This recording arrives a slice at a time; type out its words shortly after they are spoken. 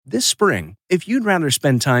This spring, if you'd rather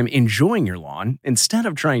spend time enjoying your lawn instead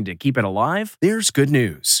of trying to keep it alive, there's good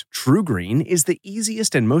news. TruGreen is the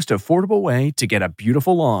easiest and most affordable way to get a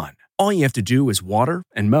beautiful lawn. All you have to do is water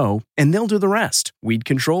and mow, and they'll do the rest. Weed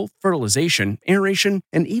control, fertilization, aeration,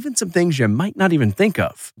 and even some things you might not even think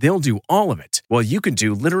of. They'll do all of it, while you can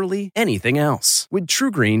do literally anything else. With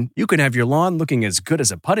TruGreen, you can have your lawn looking as good as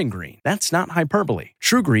a putting green. That's not hyperbole.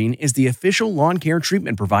 TruGreen is the official lawn care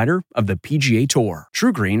treatment provider of the PGA Tour.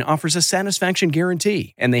 TruGreen offers a satisfaction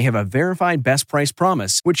guarantee, and they have a verified best price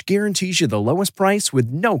promise, which guarantees you the lowest price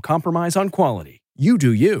with no compromise on quality. You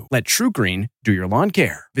do you. Let TruGreen do your lawn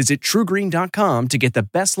care. Visit TruGreen.com to get the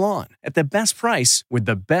best lawn at the best price with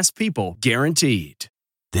the best people guaranteed.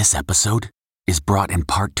 This episode is brought in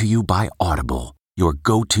part to you by Audible, your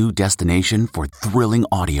go-to destination for thrilling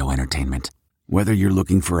audio entertainment. Whether you're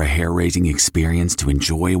looking for a hair-raising experience to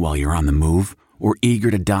enjoy while you're on the move or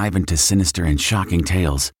eager to dive into sinister and shocking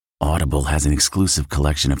tales, Audible has an exclusive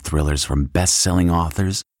collection of thrillers from best-selling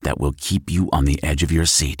authors that will keep you on the edge of your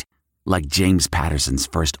seat. Like James Patterson's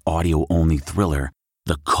first audio-only thriller,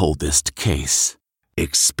 The Coldest Case.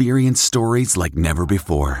 Experience stories like never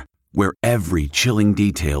before, where every chilling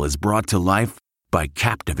detail is brought to life by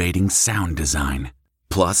captivating sound design.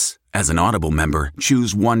 Plus, as an Audible member,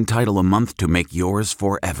 choose one title a month to make yours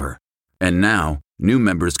forever. And now, new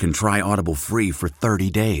members can try Audible free for 30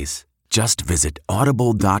 days. Just visit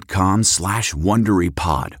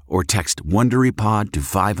audible.com/WonderyPod or text WonderyPod to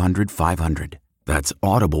 500-500. That's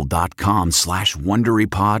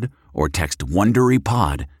audible.com/WonderyPod or text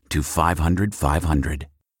WonderyPod to 500-500.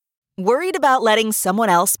 Worried about letting someone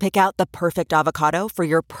else pick out the perfect avocado for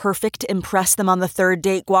your perfect impress them on the third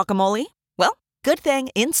date guacamole? Well, good thing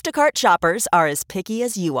Instacart shoppers are as picky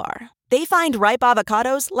as you are. They find ripe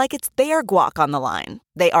avocados like it's their guac on the line.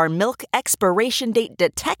 They are milk expiration date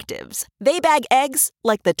detectives. They bag eggs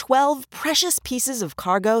like the 12 precious pieces of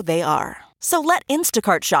cargo they are. So let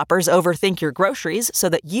Instacart shoppers overthink your groceries so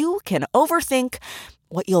that you can overthink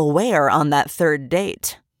what you'll wear on that third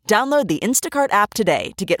date. Download the Instacart app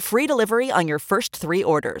today to get free delivery on your first 3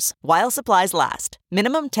 orders, while supplies last.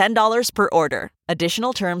 Minimum $10 per order.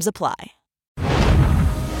 Additional terms apply.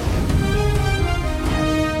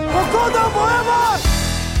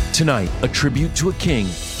 Tonight, a tribute to a king,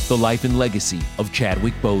 the life and legacy of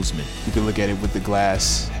Chadwick Boseman. You can look at it with the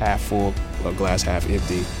glass half full or glass half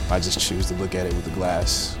empty. I just choose to look at it with the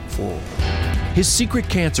glass full. His secret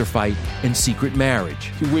cancer fight and secret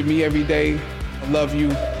marriage. You're with me every day. I love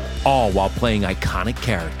you. All while playing iconic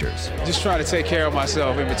characters. Just trying to take care of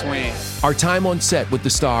myself in between. Our time on set with the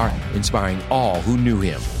star, inspiring all who knew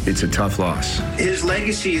him. It's a tough loss. His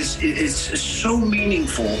legacy is so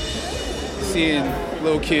meaningful. Seeing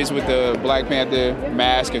little kids with the Black Panther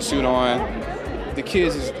mask and suit on, the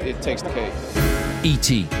kids, it takes the cake.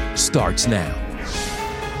 E.T. starts now.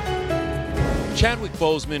 Chadwick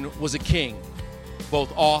Boseman was a king,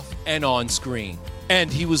 both off and on screen.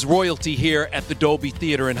 And he was royalty here at the Dolby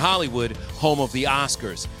Theater in Hollywood, home of the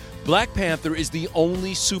Oscars. Black Panther is the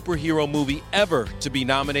only superhero movie ever to be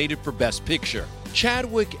nominated for Best Picture.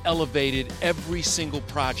 Chadwick elevated every single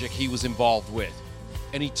project he was involved with,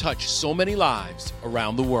 and he touched so many lives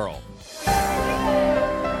around the world.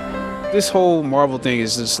 This whole Marvel thing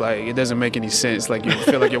is just like, it doesn't make any sense. Like, you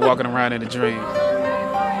feel like you're walking around in a dream.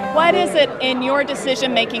 What is it in your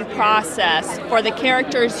decision-making process for the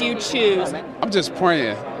characters you choose? I'm just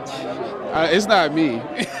praying. It's not me.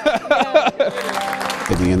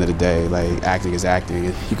 At the end of the day, like, acting is acting.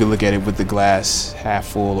 You can look at it with the glass half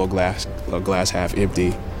full or glass half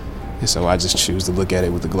empty. And so I just choose to look at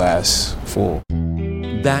it with the glass full.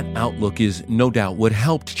 That outlook is no doubt what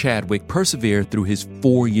helped Chadwick persevere through his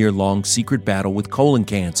 4-year-long secret battle with colon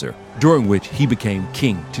cancer, during which he became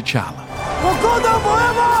King T'Challa.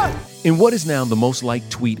 In what is now the most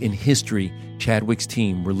liked tweet in history, Chadwick's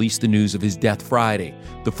team released the news of his death Friday.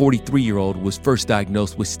 The 43-year-old was first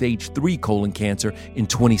diagnosed with stage 3 colon cancer in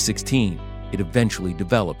 2016. It eventually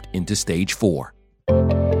developed into stage 4.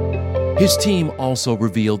 His team also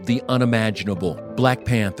revealed the unimaginable. Black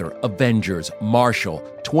Panther, Avengers, Marshall,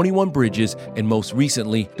 21 Bridges, and most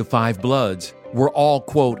recently, The Five Bloods were all,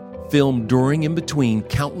 quote, filmed during and between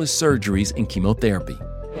countless surgeries and chemotherapy.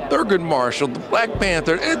 Thurgood Marshall, the Black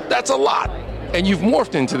Panther, that's a lot. And you've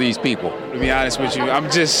morphed into these people. To be honest with you,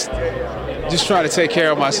 I'm just trying to take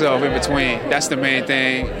care of myself in between. That's the main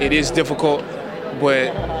thing. It is difficult,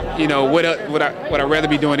 but, you know, would I rather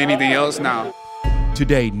be doing anything else now?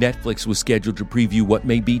 Today, Netflix was scheduled to preview what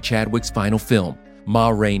may be Chadwick's final film, Ma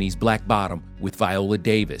Rainey's Black Bottom with Viola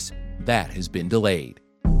Davis. That has been delayed.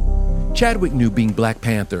 Chadwick knew being Black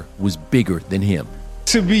Panther was bigger than him.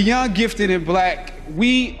 To be young, gifted, and black,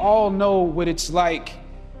 we all know what it's like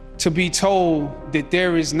to be told that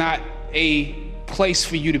there is not a place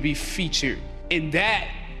for you to be featured. And that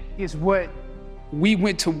is what we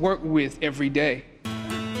went to work with every day.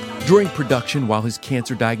 During production, while his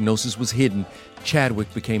cancer diagnosis was hidden,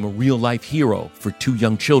 Chadwick became a real-life hero for two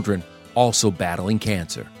young children also battling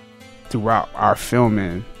cancer. Throughout our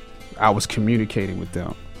filming, I was communicating with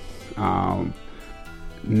them,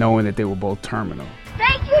 knowing that they were both terminal.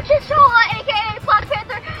 Thank you to Soha, aka Black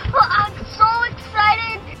Panther. I'm so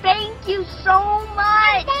excited. Thank you so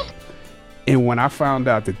much. And when I found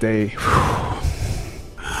out that they,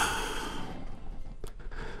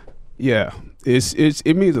 yeah,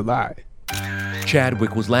 it means a lot.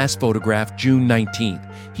 Chadwick was last photographed June 19th.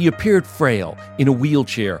 He appeared frail, in a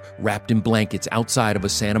wheelchair, wrapped in blankets outside of a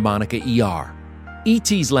Santa Monica ER.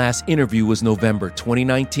 E.T.'s last interview was November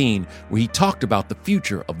 2019, where he talked about the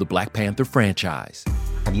future of the Black Panther franchise.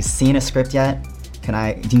 Have you seen a script yet?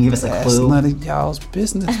 Can you give us a clue? That's none of y'all's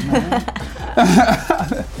business, man.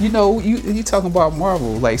 You know, you talking about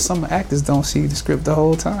Marvel. Like, some actors don't see the script the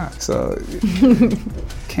whole time, so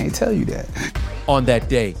can't tell you that. On that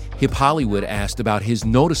day, Hip Hollywood asked about his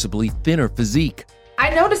noticeably thinner physique.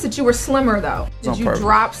 I noticed that you were slimmer, though. Did you purpose.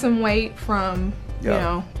 Drop some weight from, you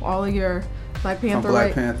know, all of your Black Panther Black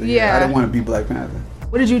weight? Panther, yeah. I didn't want to be Black Panther.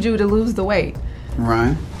 What did you do to lose the weight?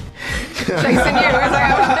 Ryan? Chasing you. It's like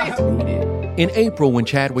I was chasing you. In April, when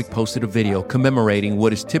Chadwick posted a video commemorating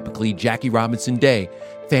what is typically Jackie Robinson Day,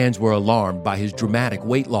 fans were alarmed by his dramatic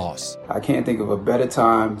weight loss. I can't think of a better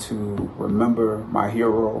time to remember my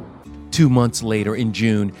hero. 2 months later, in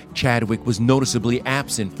June, Chadwick was noticeably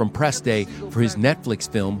absent from press day for his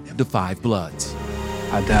Netflix film, The Five Bloods.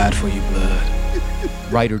 I died for you,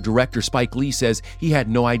 blood. Writer-director Spike Lee says he had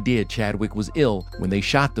no idea Chadwick was ill when they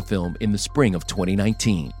shot the film in the spring of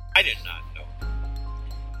 2019. I did not know.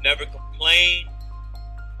 Never complained.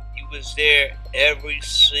 He was there every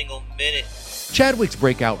single minute. Chadwick's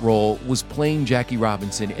breakout role was playing Jackie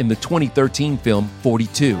Robinson in the 2013 film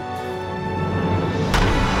 42.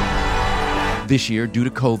 This year, due to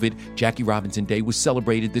COVID, Jackie Robinson Day was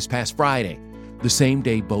celebrated this past Friday, the same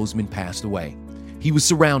day Boseman passed away. He was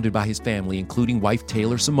surrounded by his family, including wife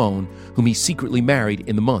Taylor Simone, whom he secretly married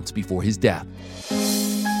in the months before his death.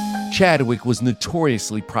 Chadwick was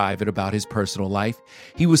notoriously private about his personal life.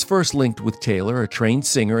 He was first linked with Taylor, a trained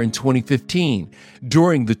singer, in 2015.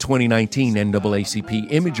 During the 2019 NAACP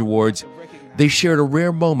Image Awards, they shared a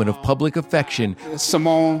rare moment of public affection.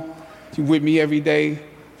 Simone, you with me every day.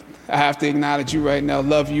 I have to acknowledge you right now.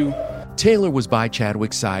 Love you. Taylor was by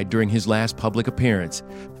Chadwick's side during his last public appearance,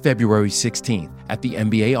 February 16th, at the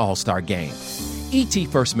NBA All-Star Game. E.T.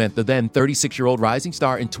 first met the then 36-year-old rising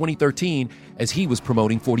star in 2013 as he was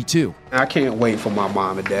promoting 42. I can't wait for my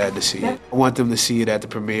mom and dad to see it. I want them to see it at the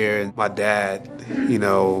premiere. My dad, you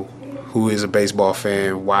know, who is a baseball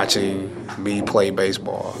fan, watching me play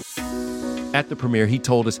baseball. At the premiere, he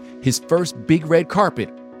told us his first big red carpet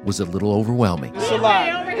was a little overwhelming. It's a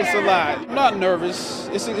lot. It's a lot. I'm not nervous.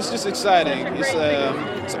 It's just exciting.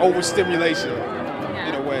 It's overstimulation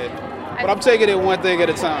in a way. But I'm taking it one thing at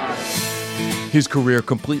a time. His career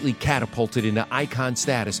completely catapulted into icon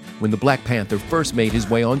status when the Black Panther first made his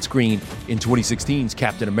way on screen in 2016's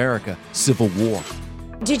Captain America: Civil War.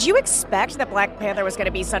 Did you expect that Black Panther was going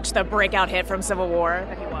to be such the breakout hit from Civil War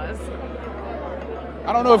that he was?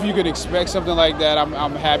 I don't know if you could expect something like that.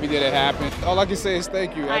 I'm happy that it happened. All I can say is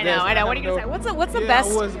thank you. I know. What are you going to say? What's the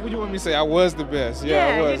best? What do you want me to say? I was the best.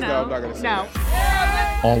 I was. You know. No, I'm not going to say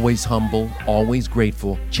that. Always humble, always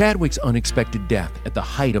grateful, Chadwick's unexpected death at the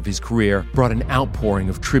height of his career brought an outpouring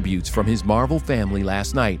of tributes from his Marvel family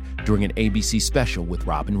last night during an ABC special with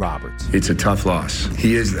Robin Roberts. It's a tough loss.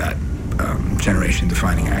 He is that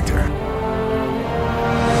generation-defining actor.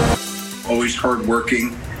 Always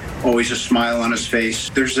hardworking, always a smile on his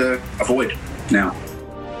face. There's a void now.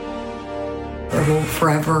 There will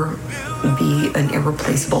forever be an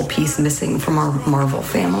irreplaceable piece missing from our Marvel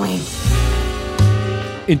family.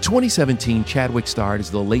 In 2017, Chadwick starred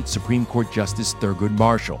as the late Supreme Court Justice Thurgood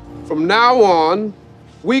Marshall. From now on,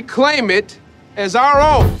 we claim it as our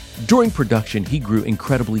own. During production, he grew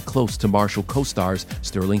incredibly close to Marshall co-stars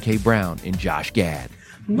Sterling K. Brown and Josh Gad.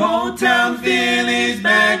 Motown Philly's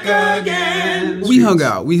back again. We hung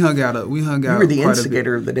out. We were the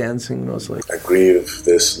instigator of the dancing, mostly. I grieve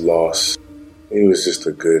this loss. He was just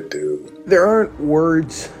a good dude. There aren't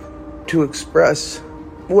words to express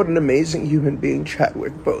what an amazing human being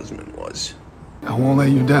Chadwick Boseman was. I won't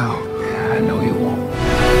let you down. Yeah, I know you won't.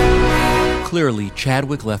 Clearly,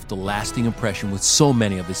 Chadwick left a lasting impression with so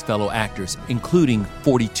many of his fellow actors, including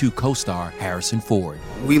 42 co-star Harrison Ford.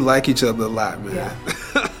 We like each other a lot, man. Yeah.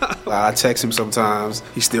 I text him sometimes.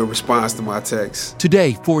 He still responds to my texts.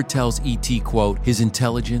 Today, Ford tells E.T., quote, his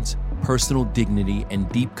intelligence, personal dignity, and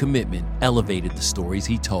deep commitment elevated the stories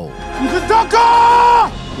he told.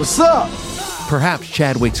 What's up? Perhaps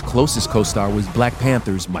Chadwick's closest co-star was Black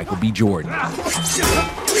Panther's Michael B. Jordan.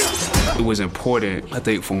 It was important, I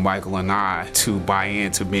think, for Michael and I to buy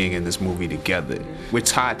into being in this movie together. We're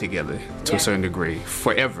tied together to a certain degree,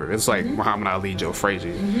 forever. It's like Muhammad Ali, Joe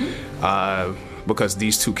Frazier. Because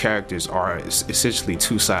these two characters are essentially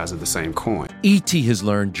two sides of the same coin. E.T. has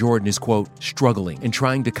learned Jordan is, quote, struggling and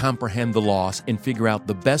trying to comprehend the loss and figure out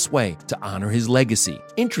the best way to honor his legacy.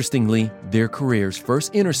 Interestingly, their careers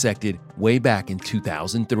first intersected way back in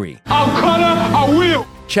 2003. I'll cut her, I will!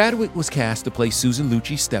 Chadwick was cast to play Susan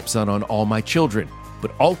Lucci's stepson on All My Children,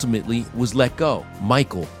 but ultimately was let go.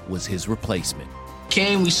 Michael was his replacement.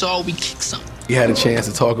 Came, we saw, we kicked something. We had a chance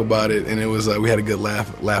to talk about it, and it was we had a good laugh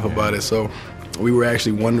about it, so we were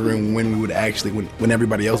actually wondering when we would when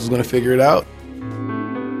everybody else was going to figure it out.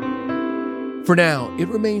 For now, it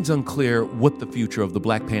remains unclear what the future of the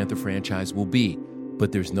Black Panther franchise will be,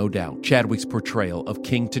 but there's no doubt Chadwick's portrayal of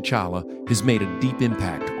King T'Challa has made a deep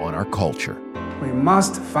impact on our culture. We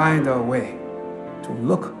must find a way to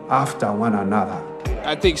look after one another.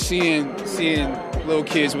 I think seeing little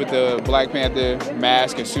kids with the Black Panther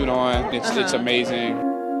mask and suit on, it's amazing.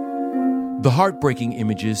 The heartbreaking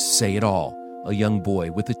images say it all. A young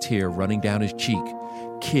boy with a tear running down his cheek.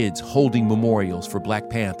 Kids holding memorials for Black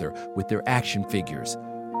Panther with their action figures.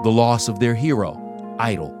 The loss of their hero,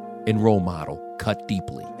 idol, and role model cut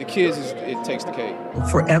deeply. The kids, it takes the cake.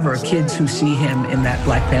 Forever, kids who see him in that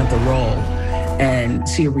Black Panther role and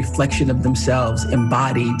see a reflection of themselves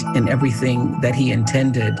embodied in everything that he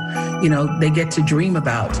intended, they get to dream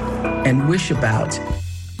about and wish about.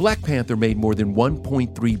 Black Panther made more than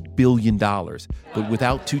 $1.3 billion, but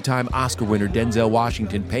without two-time Oscar winner Denzel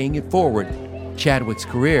Washington paying it forward, Chadwick's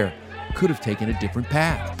career could have taken a different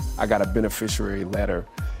path. I got a beneficiary letter,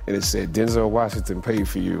 and it said, Denzel Washington paid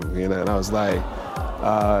for you, and I was like,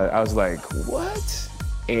 what?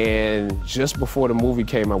 And just before the movie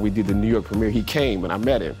came out, we did the New York premiere, he came, and I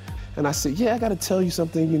met him. And I said, yeah, I got to tell you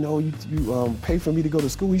something, you paid for me to go to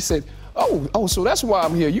school. He said, oh, so that's why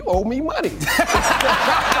I'm here. You owe me money. Yeah,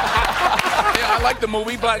 I like the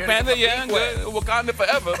movie Black Panther, Wakanda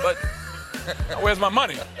forever, but where's my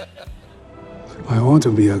money? I want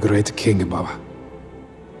to be a great king, Baba.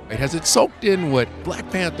 Has it soaked in what Black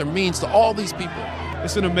Panther means to all these people?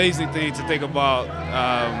 It's an amazing thing to think about,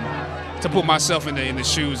 to put myself in the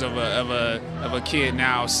shoes of a kid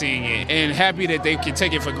now seeing it, and happy that they can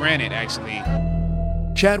take it for granted, actually.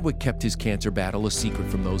 Chadwick kept his cancer battle a secret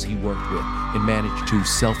from those he worked with and managed to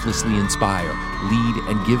selflessly inspire, lead,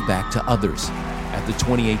 and give back to others. At the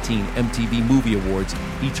 2018 MTV Movie Awards,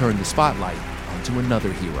 he turned the spotlight onto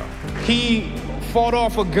another hero. He fought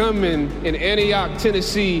off a gunman in Antioch,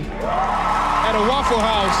 Tennessee at a Waffle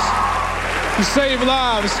House. He saved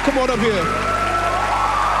lives. Come on up here.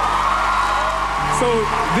 So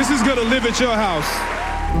this is gonna live at your house.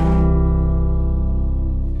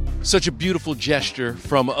 Such a beautiful gesture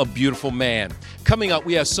from a beautiful man. Coming up,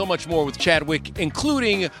 we have so much more with Chadwick,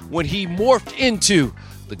 including when he morphed into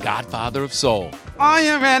the Godfather of Soul. Are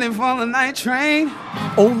you ready for the night train?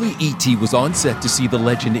 Only E.T. was on set to see the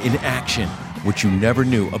legend in action, which you never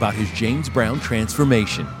knew about his James Brown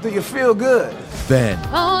transformation. Do you feel good? Then,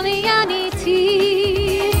 Only on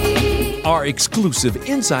E.T. our exclusive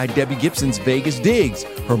Inside Debbie Gibson's Vegas digs,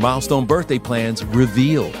 her milestone birthday plans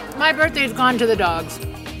revealed. My birthday's gone to the dogs.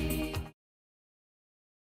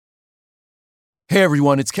 Hey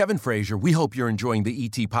everyone, it's Kevin Frazier. We hope you're enjoying the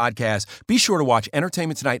ET podcast. Be sure to watch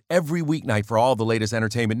Entertainment Tonight every weeknight for all the latest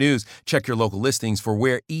entertainment news. Check your local listings for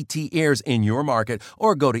where ET airs in your market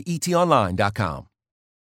or go to etonline.com.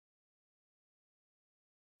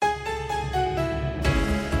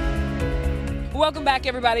 Welcome back,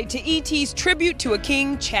 everybody, to E.T.'s tribute to a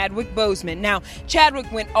king, Chadwick Boseman. Now,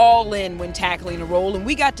 Chadwick went all in when tackling a role, and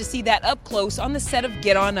we got to see that up close on the set of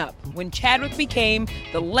Get On Up, when Chadwick became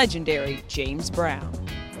the legendary James Brown.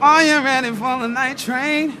 Are you ready for the night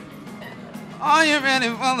train? Are you ready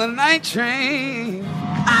for the night train?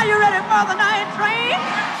 Are you ready for the night train?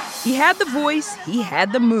 He had the voice, he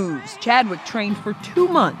had the moves. Chadwick trained for 2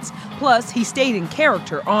 months. Plus, he stayed in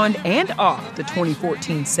character on and off the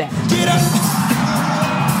 2014 set. Get up!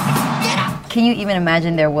 Can you even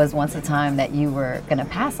imagine there was once a time that you were going to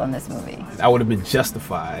pass on this movie? I would have been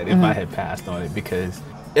justified if I had passed on it because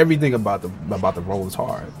everything about the role is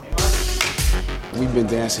hard. We've been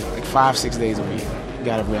dancing like 5-6 days a week. We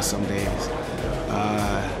gotta rest some days.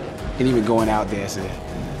 And even going out dancing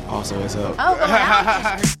also is up. Oh, going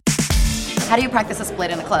out? How do you practice a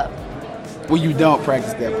split in the club? Well, you don't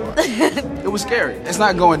practice that part. It was scary. It's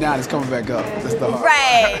not going down, it's coming back up. That's the hard.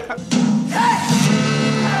 Right.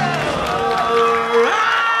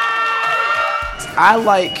 I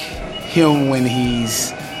like him when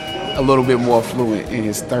he's a little bit more fluent in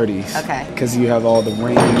his 30s. Okay. Because you have all the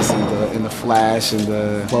rings and the flash and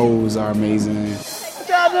the clothes are amazing. What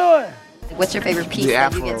y'all doing? What's your favorite piece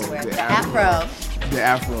that you get to wear? The afro. The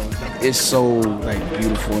afro is so like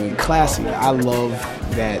beautiful and classy. I love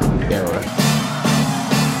that era.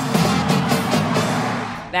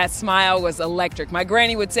 That smile was electric. My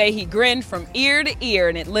granny would say he grinned from ear to ear,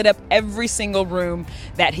 and it lit up every single room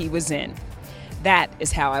that he was in. That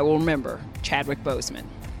is how I will remember Chadwick Boseman.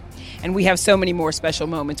 And we have so many more special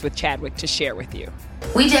moments with Chadwick to share with you.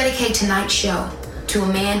 We dedicate tonight's show to a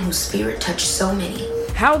man whose spirit touched so many.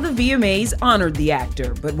 How the VMAs honored the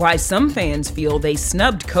actor, but why some fans feel they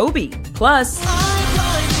snubbed Kobe. Plus,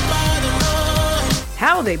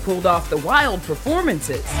 how they pulled off the wild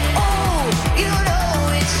performances.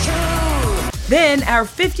 Then our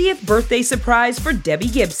 50th birthday surprise for Debbie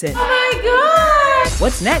Gibson. Oh my God!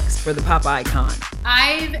 What's next for the pop icon?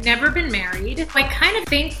 I've never been married. I kind of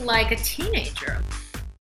think like a teenager.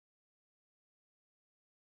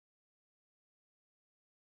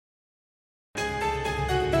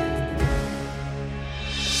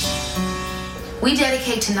 We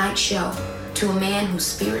dedicate tonight's show to a man whose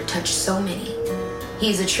spirit touched so many.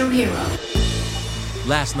 He's a true hero.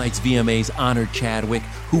 Last night's VMAs honored Chadwick,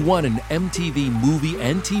 who won an MTV Movie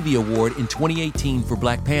and TV Award in 2018 for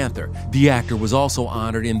Black Panther. The actor was also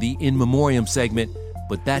honored in the In Memoriam segment,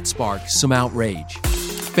 but that sparked some outrage.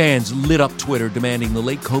 Fans lit up Twitter demanding the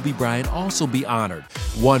late Kobe Bryant also be honored.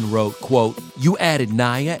 One wrote, quote, "You added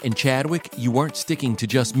Naya and Chadwick, you weren't sticking to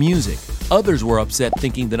just music." Others were upset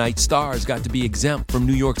thinking the night's stars got to be exempt from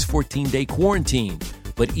New York's 14-day quarantine.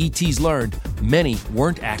 But ET's learned many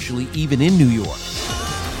weren't actually even in New York.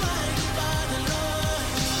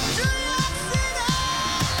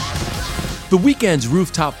 The Weeknd's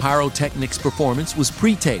rooftop pyrotechnics performance was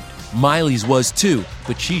pre-taped. Miley's was too,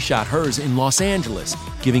 but she shot hers in Los Angeles,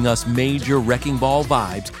 giving us major Wrecking Ball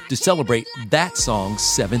vibes to celebrate that song's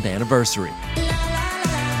 7th anniversary.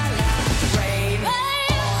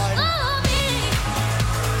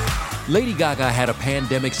 Lady Gaga had a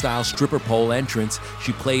pandemic-style stripper pole entrance.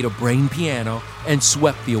 She played a brain piano and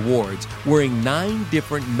swept the awards, wearing 9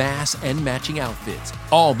 different mass and matching outfits.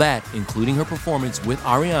 All that, including her performance with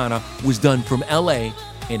Ariana, was done from LA,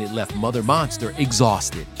 and it left Mother Monster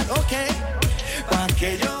exhausted.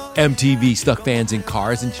 MTV stuck fans in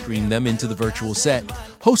cars and streamed them into the virtual set.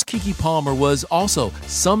 Host Keke Palmer was also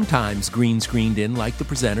sometimes green-screened in like the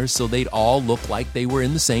presenters so they'd all look like they were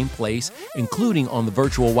in the same place, including on the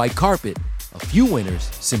virtual white carpet. A few winners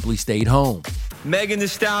simply stayed home. Megan Thee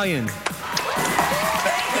Stallion.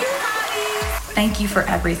 Thank you for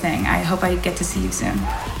everything. I hope I get to see you soon.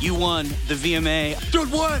 You won the VMA.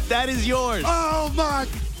 Dude, what? That is yours. Oh, my.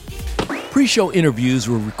 Pre-show interviews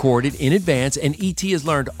were recorded in advance, and ET has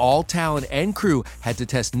learned all talent and crew had to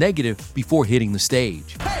test negative before hitting the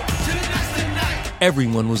stage.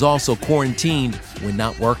 Everyone was also quarantined when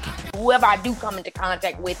not working. Whoever I do come into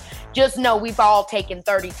contact with, just know we've all taken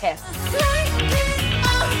 30 tests.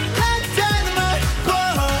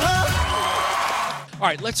 All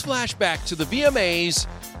right, let's flash back to the VMAs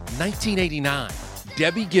 1989.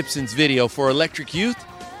 Debbie Gibson's video for Electric Youth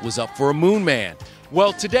was up for a Moon Man.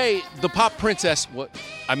 Well, today, the pop princess,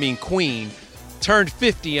 queen, turned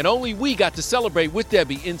 50, and only we got to celebrate with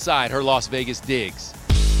Debbie inside her Las Vegas digs.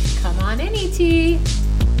 Come on in, E.T.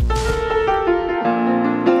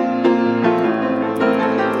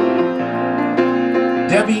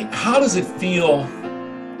 Debbie, how does it feel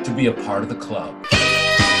to be a part of the club?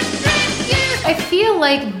 I feel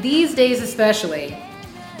like these days especially,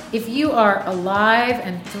 if you are alive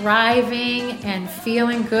and thriving and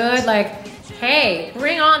feeling good, like, hey,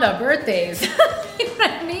 bring on the birthdays. You know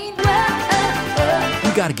what I mean?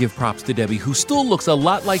 We gotta give props to Debbie, who still looks a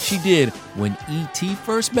lot like she did when E.T.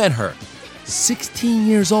 first met her. 16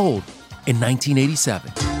 years old in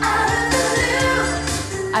 1987.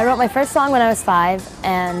 I wrote my first song when I was 5,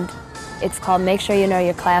 and it's called Make Sure You Know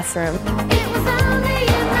Your Classroom.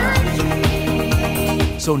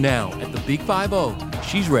 So now, at the Big 5-0,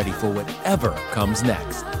 she's ready for whatever comes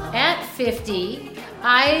next. At 50,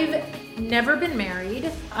 I've never been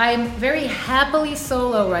married. I'm very happily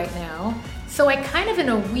solo right now. So I kind of, in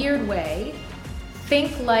a weird way,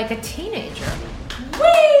 think like a teenager.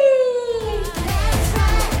 Whee!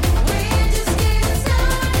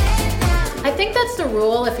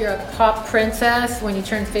 rule if you're a pop princess, when you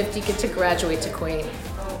turn 50, you get to graduate to queen.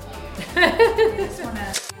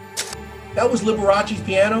 That was Liberace's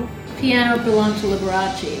piano? Piano belonged to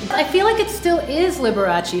Liberace. I feel like it still is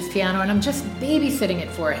Liberace's piano, and I'm just babysitting it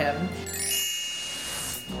for him.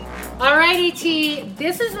 All right, E.T.,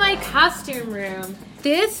 this is my costume room.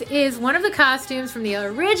 This is one of the costumes from the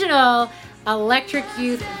original Electric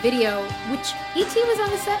Youth video, which E.T. was on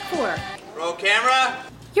the set for. Roll camera.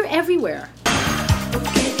 You're everywhere.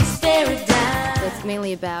 It's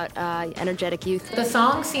mainly about energetic youth. The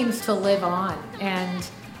song seems to live on, and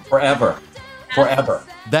Forever.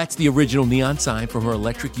 That's the original neon sign from her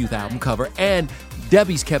Electric Youth album cover, and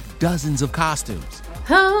Debbie's kept dozens of costumes.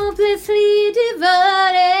 Hopelessly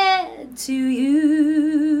devoted to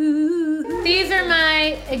you. These are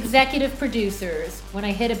my executive producers. When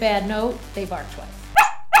I hit a bad note, they bark twice.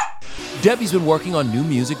 Debbie's been working on new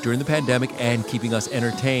music during the pandemic and keeping us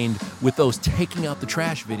entertained with those taking out the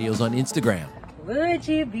trash videos on Instagram. Would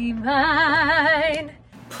you be mine?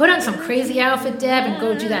 Put on some crazy outfit, Deb, and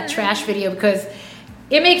go do that trash video, because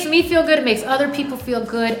it makes me feel good, it makes other people feel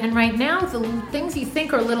good, and right now the things you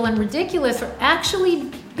think are little and ridiculous are actually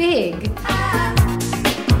big.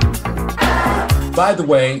 By the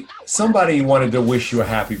way, somebody wanted to wish you a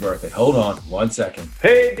happy birthday. Hold on 1 second.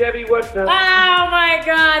 Hey, Debbie, what's up? Oh my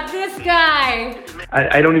God, this guy.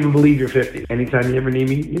 I don't even believe you're 50. Anytime you ever need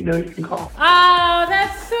me, you know you can call. Oh,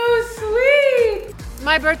 that's so sweet.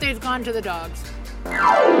 My birthday's gone to the dogs.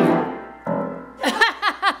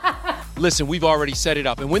 Listen, we've already set it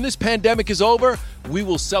up, and when this pandemic is over, we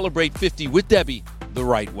will celebrate 50 with Debbie the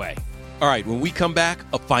right way. All right, when we come back,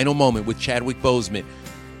 a final moment with Chadwick Boseman.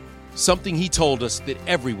 Something he told us that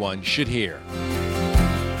everyone should hear.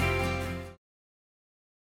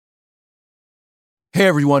 Hey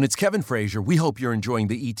everyone, it's Kevin Frazier. We hope you're enjoying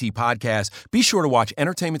the ET podcast. Be sure to watch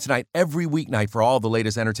Entertainment Tonight every weeknight for all the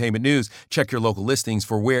latest entertainment news. Check your local listings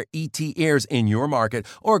for where ET airs in your market,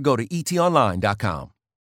 or go to etonline.com.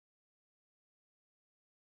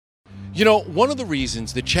 You know, one of the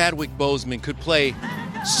reasons that Chadwick Boseman could play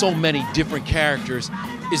so many different characters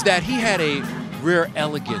is that he had a rare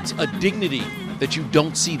elegance, a dignity that you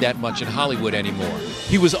don't see that much in Hollywood anymore.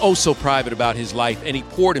 He was oh so private about his life, and he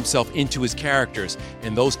poured himself into his characters,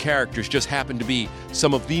 and those characters just happened to be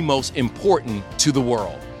some of the most important to the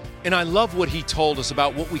world. And I love what he told us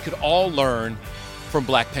about what we could all learn from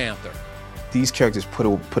Black Panther. These characters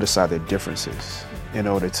put aside their differences in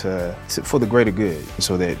order to for the greater good,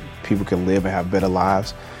 so that people can live and have better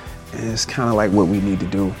lives. And it's kind of like what we need to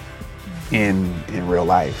do in real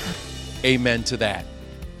life. Amen to that.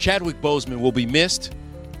 Chadwick Boseman will be missed,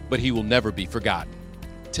 but he will never be forgotten.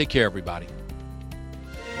 Take care, everybody.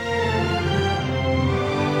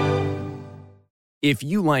 If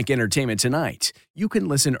you like Entertainment Tonight, you can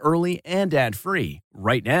listen early and ad-free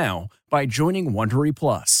right now by joining Wondery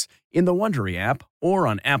Plus in the Wondery app or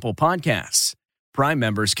on Apple Podcasts. Prime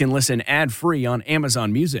members can listen ad-free on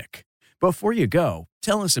Amazon Music. Before you go,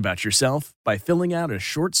 tell us about yourself by filling out a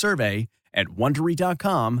short survey at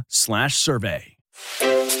Wondery.com/survey.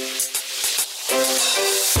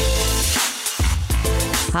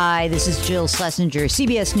 Hi, this is Jill Schlesinger,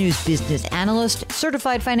 CBS News business analyst,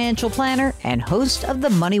 certified financial planner, and host of the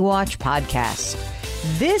Money Watch podcast.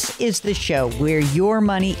 This is the show where your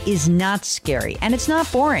money is not scary and it's not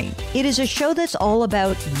boring. It is a show that's all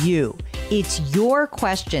about you. It's your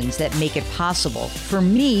questions that make it possible for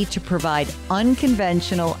me to provide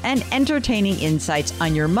unconventional and entertaining insights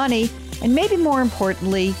on your money, and maybe more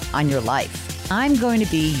importantly, on your life. I'm going to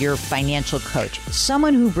be your financial coach,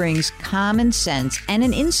 someone who brings common sense and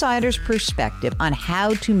an insider's perspective on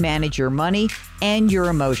how to manage your money and your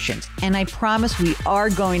emotions. And I promise we are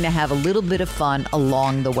going to have a little bit of fun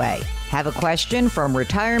along the way. Have a question from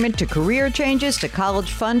retirement to career changes to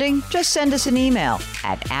college funding? Just send us an email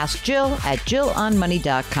at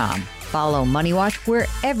askjill@jillonmoney.com. Follow Money Watch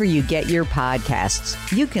wherever you get your podcasts.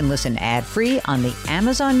 You can listen ad-free on the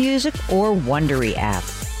Amazon Music or Wondery app.